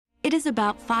It is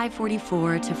about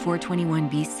 544 to 421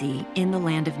 BC in the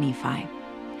land of Nephi.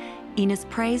 Enos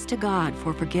prays to God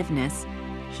for forgiveness.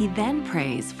 He then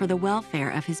prays for the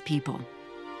welfare of his people.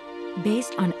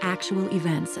 Based on actual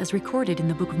events as recorded in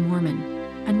the Book of Mormon,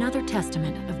 another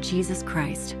testament of Jesus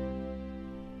Christ.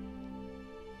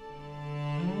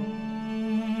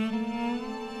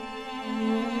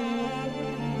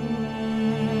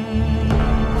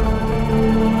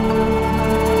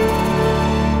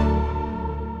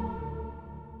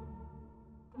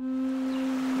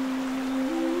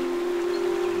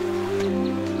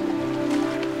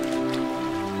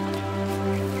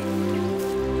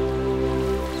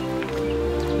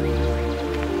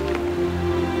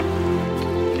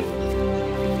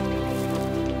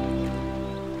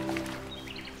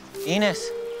 Enos,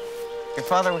 your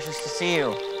father wishes to see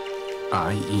you.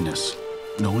 I, Enos,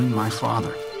 knowing my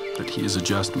father, that he is a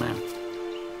just man,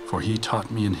 for he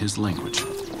taught me in his language,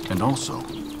 and also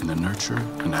in the nurture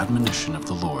and admonition of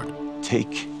the Lord.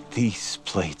 Take these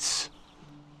plates.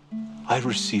 I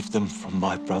received them from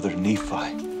my brother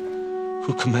Nephi,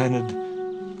 who commanded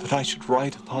that I should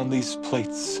write upon these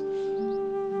plates.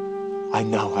 I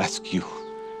now ask you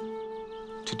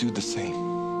to do the same.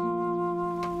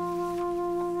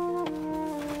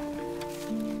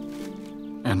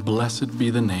 And blessed be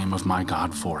the name of my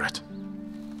God for it.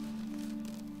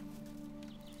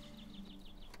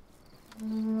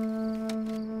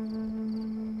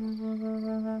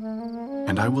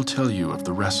 And I will tell you of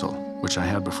the wrestle which I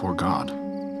had before God,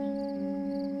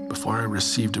 before I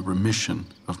received a remission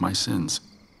of my sins.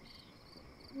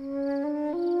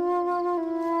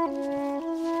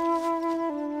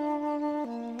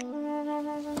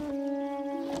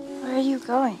 Where are you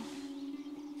going?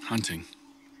 Hunting.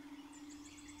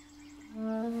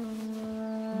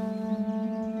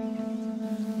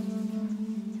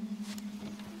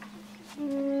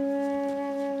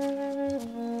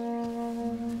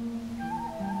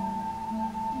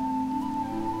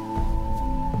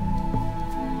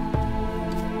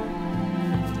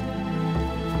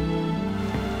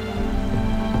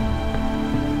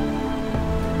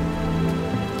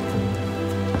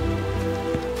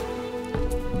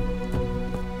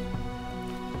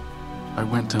 I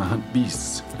went to hunt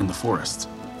beasts in the forests.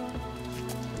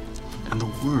 And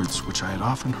the words which I had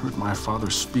often heard my father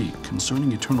speak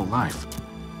concerning eternal life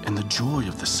and the joy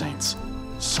of the saints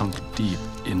sunk deep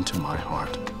into my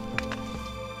heart.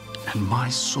 And my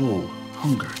soul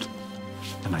hungered,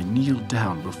 and I kneeled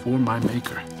down before my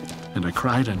Maker, and I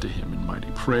cried unto him in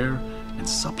mighty prayer and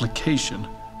supplication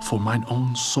for mine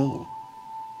own soul.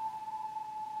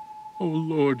 O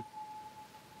Lord,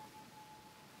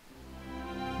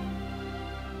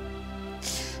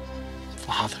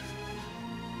 Father,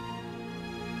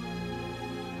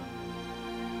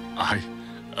 I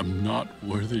am not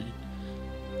worthy.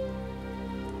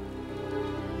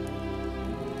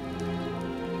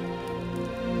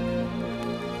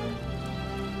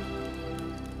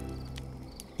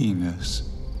 Enos,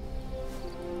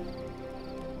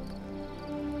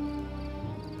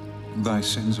 thy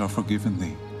sins are forgiven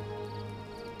thee,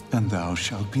 and thou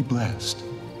shalt be blessed.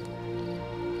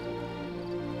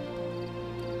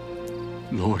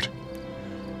 Lord,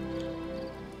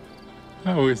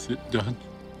 how is it done?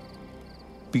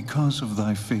 Because of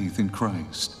thy faith in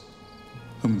Christ,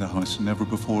 whom thou hast never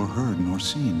before heard nor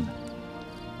seen.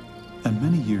 And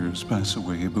many years pass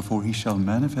away before he shall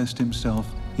manifest himself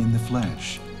in the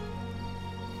flesh.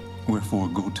 Wherefore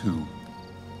go to,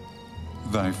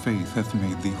 thy faith hath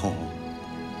made thee whole.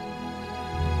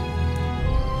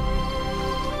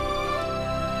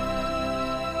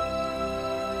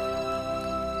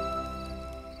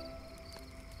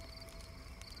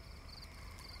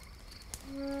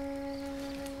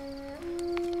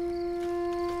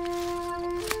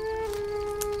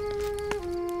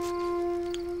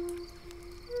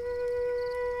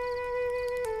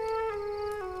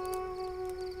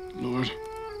 Lord,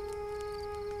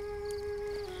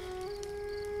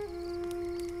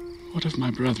 what of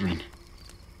my brethren,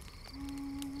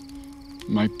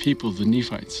 my people, the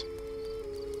Nephites?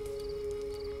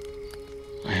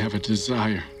 I have a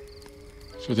desire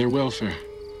for their welfare.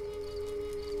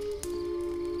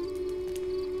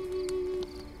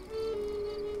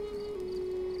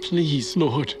 Please,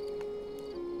 Lord.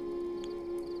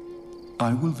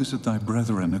 I will visit thy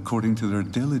brethren according to their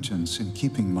diligence in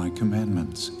keeping my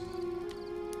commandments.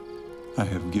 I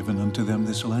have given unto them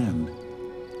this land,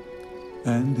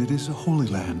 and it is a holy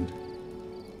land.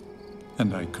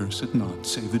 And I curse it not,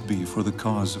 save it be for the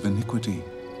cause of iniquity.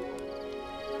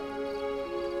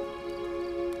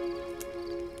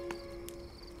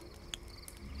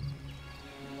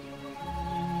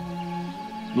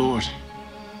 Lord,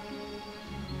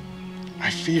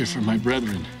 fear for my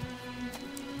brethren,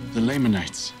 the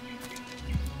Lamanites,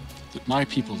 that my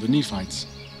people, the Nephites,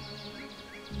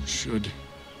 should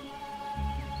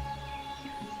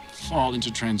fall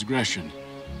into transgression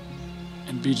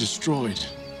and be destroyed.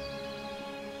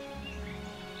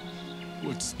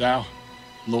 Wouldst thou,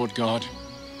 Lord God,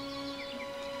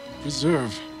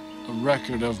 preserve a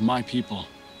record of my people,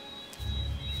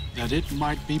 that it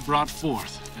might be brought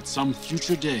forth at some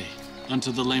future day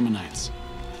unto the Lamanites,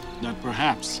 that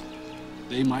perhaps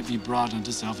they might be brought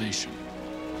unto salvation.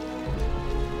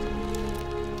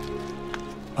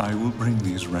 I will bring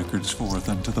these records forth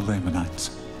unto the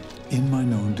Lamanites in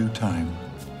mine own due time.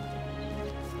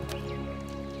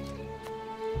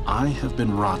 I have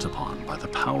been wrought upon by the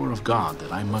power of God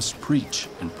that I must preach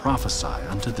and prophesy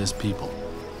unto this people,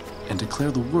 and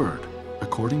declare the word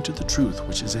according to the truth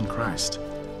which is in Christ.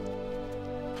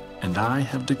 And I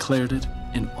have declared it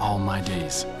in all my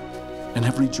days, and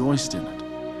have rejoiced in it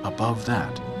above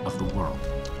that of the world.